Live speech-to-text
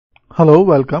Hello,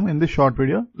 welcome. In this short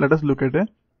video, let us look at a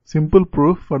simple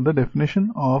proof for the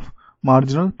definition of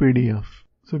marginal PDF.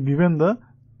 So given the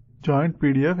joint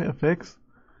PDF fx,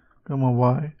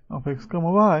 y of x,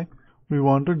 y, we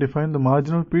want to define the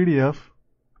marginal PDF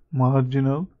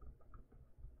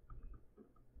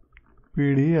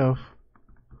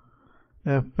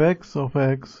fx of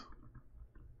x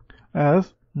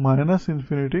as minus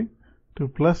infinity to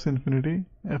plus infinity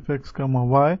fx,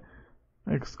 y,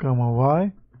 x,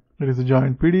 y. It is a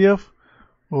joint PDF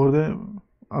over the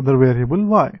other variable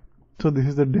y. So this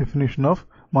is the definition of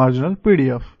marginal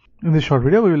PDF. In this short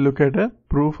video, we will look at a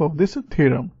proof of this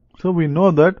theorem. So we know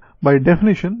that by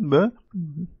definition, the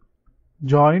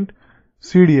joint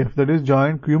CDF, that is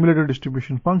joint cumulative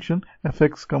distribution function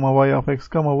fx, y of x,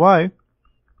 y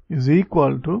is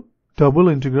equal to double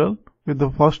integral with the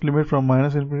first limit from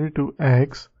minus infinity to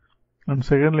x and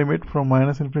second limit from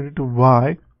minus infinity to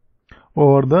y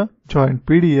over the joint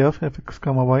PDF fx,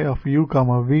 y of u,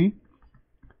 v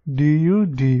du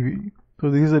dv. So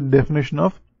this is a definition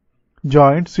of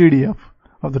joint CDF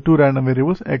of the two random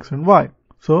variables x and y.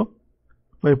 So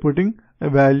by putting a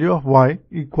value of y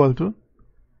equal to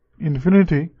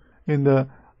infinity in the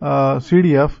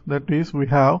CDF, that is we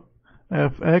have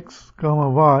fx,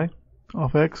 y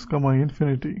of x,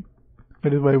 infinity.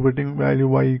 That is by putting value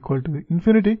y equal to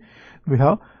infinity, we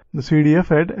have the CDF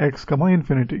at x,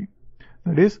 infinity.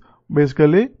 That is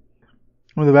basically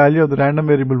the value of the random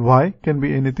variable y can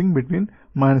be anything between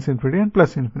minus infinity and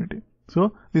plus infinity.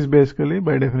 So this basically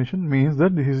by definition means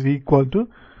that this is equal to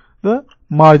the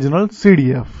marginal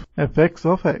CDF fx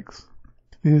of x.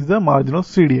 This is the marginal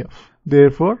CDF.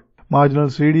 Therefore marginal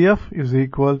CDF is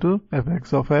equal to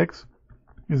fx of x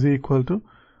is equal to,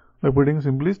 by putting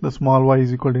simply the small y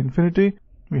is equal to infinity,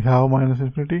 we have minus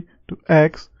infinity to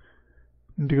x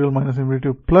integral minus infinity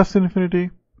to plus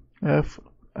infinity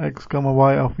fx,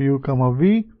 y of u,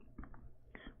 v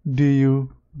du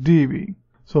dv.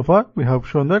 So far we have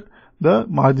shown that the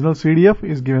marginal CDF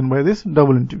is given by this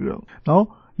double integral.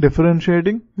 Now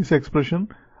differentiating this expression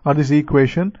or this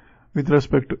equation with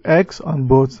respect to x on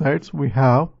both sides, we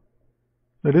have,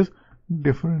 that is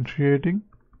differentiating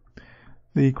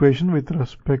the equation with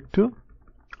respect to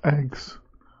x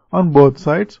on both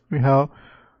sides, we have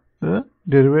the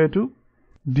derivative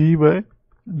d by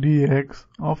dx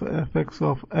of fx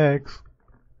of x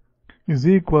is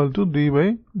equal to d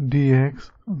by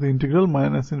dx of the integral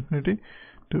minus infinity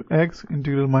to x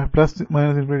integral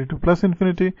minus infinity to plus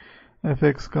infinity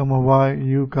fx, y,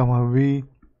 u, v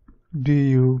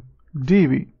du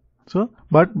dv. So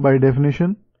but by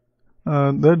definition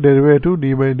the derivative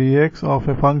d by dx of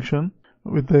a function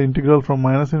with the integral from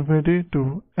minus infinity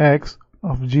to x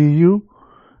of gu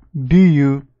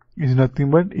du is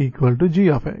nothing but equal to g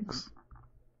of x.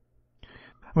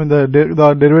 When the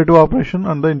derivative operation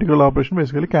and the integral operation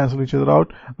basically cancel each other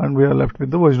out and we are left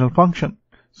with the original function.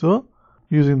 So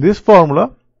using this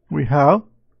formula we have,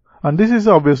 and this is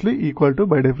obviously equal to,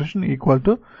 by definition equal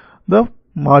to the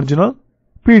marginal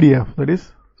PDF, that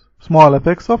is small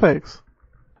fx of x.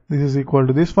 This is equal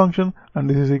to this function and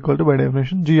this is equal to, by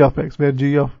definition, g of x, where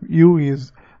g of u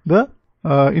is the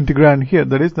integrand here,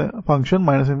 that is the function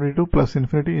minus infinity to plus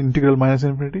infinity, integral minus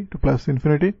infinity to plus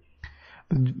infinity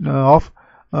of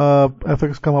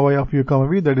fx, y of u,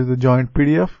 v, that is the joint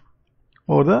PDF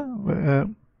or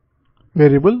the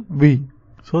variable v.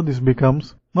 So this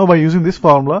becomes, now by using this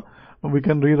formula we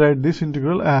can rewrite this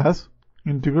integral as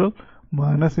integral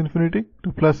minus infinity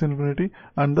to plus infinity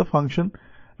and the function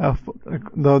of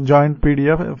the joint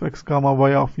PDF fx,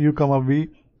 y of u, v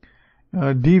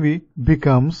dv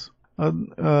becomes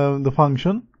the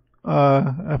function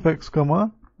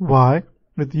fx, y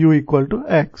with u equal to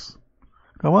x,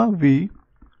 v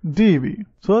dv.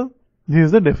 So this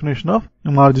is the definition of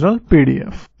marginal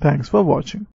PDF. Thanks for watching.